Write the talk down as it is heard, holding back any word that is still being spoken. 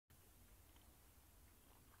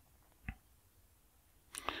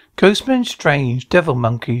Ghostmen strange devil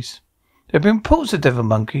monkeys. There have been reports of devil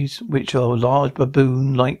monkeys, which are large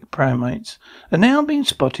baboon-like primates, are now being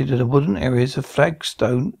spotted in the woodland areas of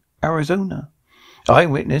Flagstone, Arizona. An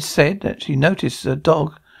eyewitness said that she noticed a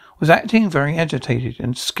dog was acting very agitated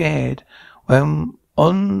and scared when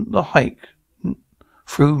on the hike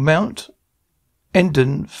through Mount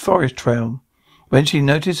Eden Forest Trail, when she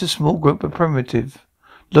noticed a small group of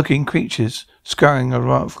primitive-looking creatures scurrying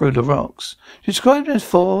through the rocks. She described them as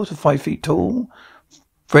 4 to 5 feet tall,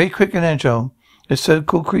 very quick and agile. The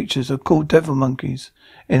so-called creatures are called devil monkeys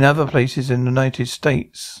in other places in the United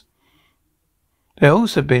States. There have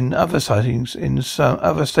also been other sightings in some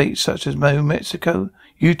other states such as New Mexico,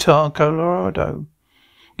 Utah, Colorado.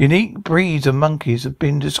 Unique breeds of monkeys have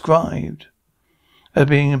been described as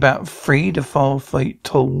being about 3 to 4 feet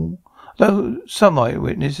tall, though some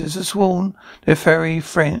eyewitnesses have sworn their fairy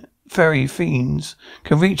fiends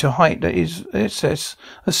can reach a height that is in excess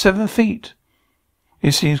of 7 feet.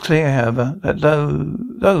 It seems clear, however, that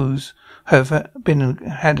those who have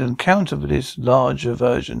had an encounter with this larger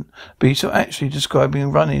version beast are actually describing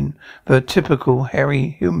and running for a typical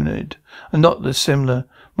hairy humanoid, and not the similar,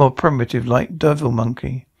 more primitive like devil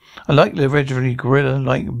monkey. Unlike the originally gorilla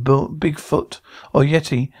like Bigfoot or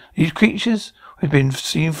Yeti, these creatures have been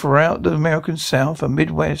seen throughout the American South and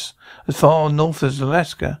Midwest, as far north as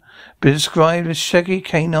Alaska, been described as shaggy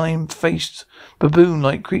canine-faced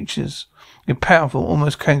baboon-like creatures with powerful,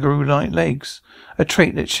 almost kangaroo-like legs, a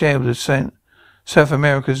trait that shared with South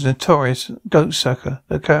America's notorious goat sucker,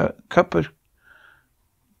 the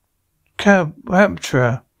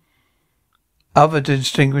Caraptra. Other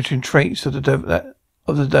distinguishing traits of the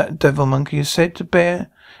devil monkey is said to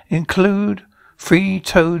include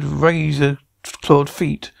 3-toed razor-clawed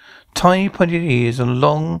feet, tiny pointed ears, and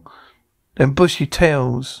long and bushy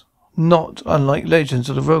tails, not unlike legends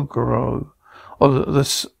of the Rogoro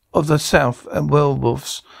of the South and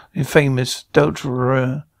werewolves, the famous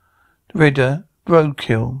Delta Ridder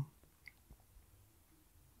roadkill.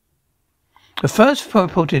 The first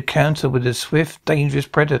reported encounter with a swift, dangerous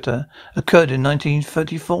predator occurred in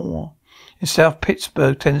 1934 in South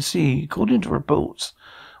Pittsburgh, Tennessee, according to reports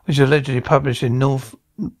which are allegedly published in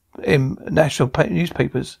national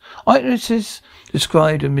newspapers. Eyewitnesses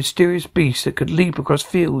described a mysterious beast that could leap across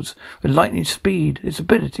fields with lightning speed. Its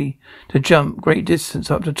ability to jump great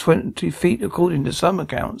distance, up to 20 feet, according to some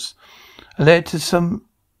accounts, led to some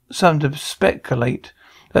to speculate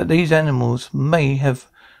that these animals may have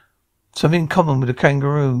something in common with the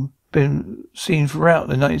kangaroo, been seen throughout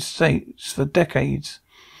the United States for decades.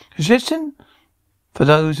 Suggesting for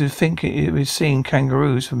those who think it is seeing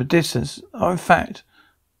kangaroos from a distance are fact,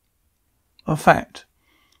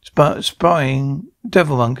 spying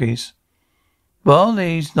devil monkeys. While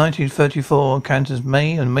these 1934 encounters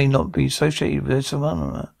may and may not be associated with this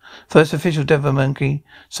phenomena, first official devil monkey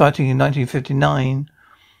sighting in 1959,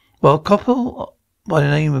 while a couple by the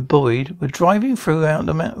name of Boyd were driving through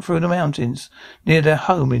the mountains near their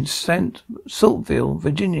home in Saltville,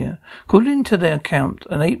 Virginia. According to their account,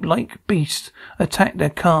 an ape-like beast attacked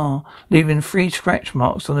their car, leaving 3 scratch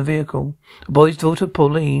marks on the vehicle. The boy's daughter,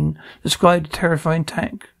 Pauline, described the terrifying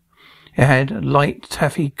attack. It had light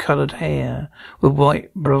taffy-coloured hair with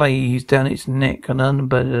white blaze down its neck and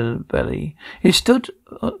underbelly. It stood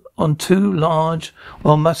on 2 large,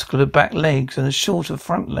 well-muscular back legs and shorter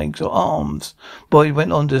front legs or arms. Boyd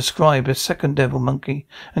went on to describe a second devil monkey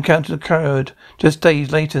encounter occurred just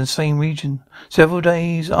days later in the same region. Several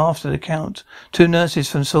days after the account, 2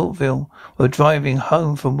 nurses from Saltville were driving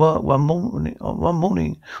home from work one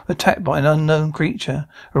morning, attacked by an unknown creature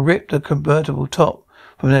who ripped the convertible top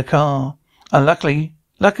from their car. Luckily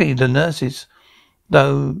the nurses,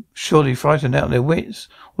 though surely frightened out of their wits,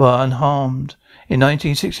 were unharmed. In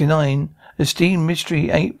 1969, esteemed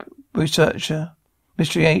mystery ape researcher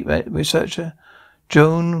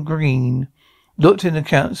Joan Green looked in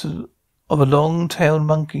accounts of a long-tailed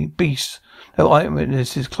monkey beast that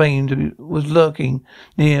eyewitnesses claimed was lurking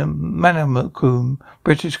near Manamakum,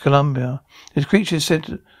 British Columbia. This creature said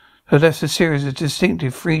to have left a series of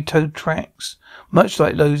distinctive 3-toed tracks, much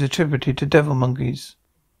like those attributed to devil monkeys,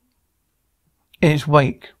 in its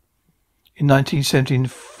wake. In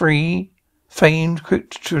 1973, famed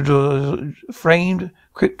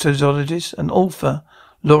cryptozoologist and author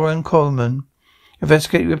Lauren Coleman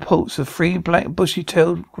investigated reports of 3 black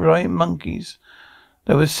bushy-tailed giant monkeys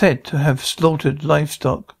that were said to have slaughtered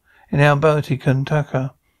livestock in Alberta,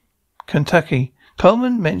 Kentucky.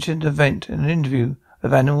 Coleman mentioned the event in an interview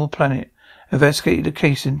with Animal Planet, investigated the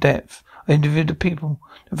case in depth. I interviewed the people,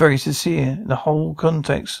 very sincere in the whole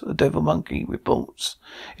context of devil monkey reports.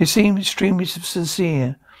 It seemed extremely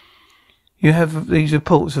sincere. You have these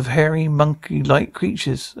reports of hairy, monkey-like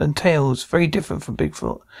creatures and tails very different from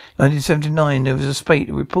Bigfoot. In 1979, there was a spate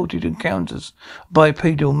of reported encounters of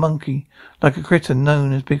bipedal monkey, like a critter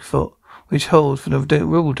known as Bigfoot, which hauled from the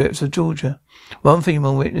rural depths of Georgia. One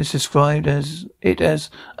female witness described it as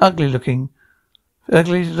ugliest-looking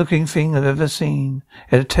thing I've ever seen. It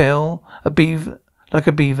had a tail, like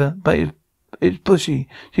a beaver, but it's bushy.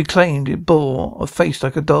 She claimed it bore a face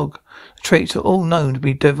like a dog. The traits are all known to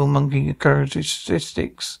be devil monkey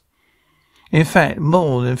characteristics. In fact,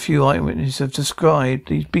 more than a few eyewitnesses have described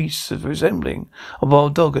these beasts as resembling a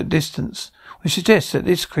wild dog at distance, which suggests that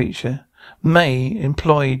this creature may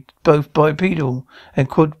employ both bipedal and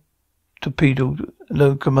quadrupedal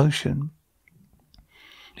locomotion.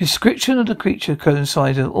 The description of the creature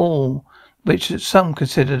coincides with all which some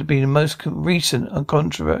consider to be the most recent and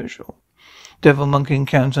controversial devil monkey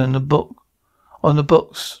encounter on the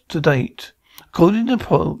books to date. According to the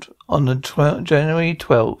report on January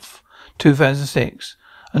 12th, 2006,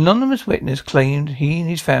 an anonymous witness claimed he and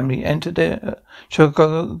his family entered their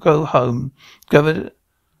Chicago home, discovered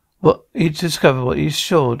what he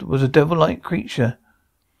assured was a devil-like creature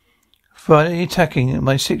Friday attacking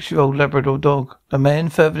my 6-year-old Labrador dog. The man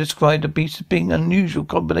further described the beast as being an unusual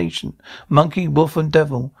combination, monkey, wolf and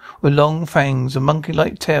devil, with long fangs, a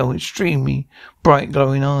monkey-like tail, extremely bright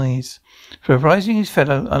glowing eyes. Surprising his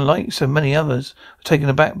fellow, unlike so many others, were taken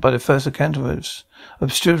aback by the first encounter of this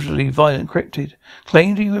obtrusively violent cryptid,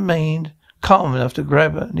 claimed he remained calm enough to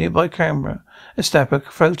grab a nearby camera and snap a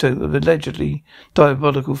photo of the allegedly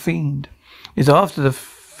diabolical fiend. It was after the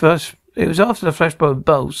flashbulb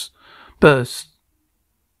burst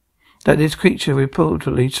that this creature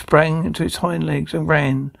reportedly sprang into its hind legs and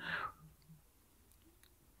ran,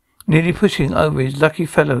 nearly pushing over his lucky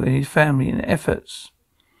fellow and his family in efforts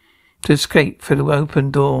to escape through the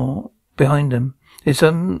open door behind them. This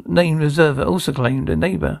unnamed observer also claimed a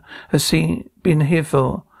neighbour has been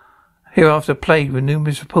hereafter plagued with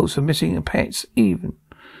numerous reports of missing pets, even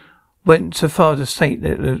went so far to state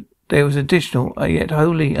that there was additional, yet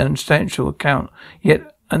wholly unsubstantial account,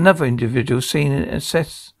 yet another individual seen an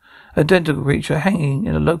identical creature hanging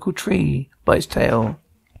in a local tree by its tail.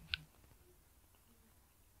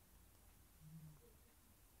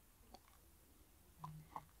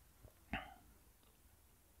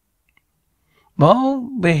 While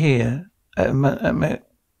we're here at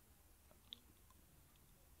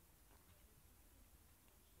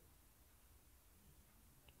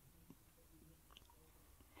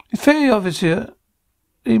it's very obvious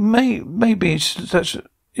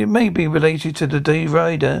it may be related to the Day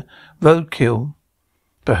Rider roadkill,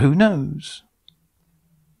 but who knows?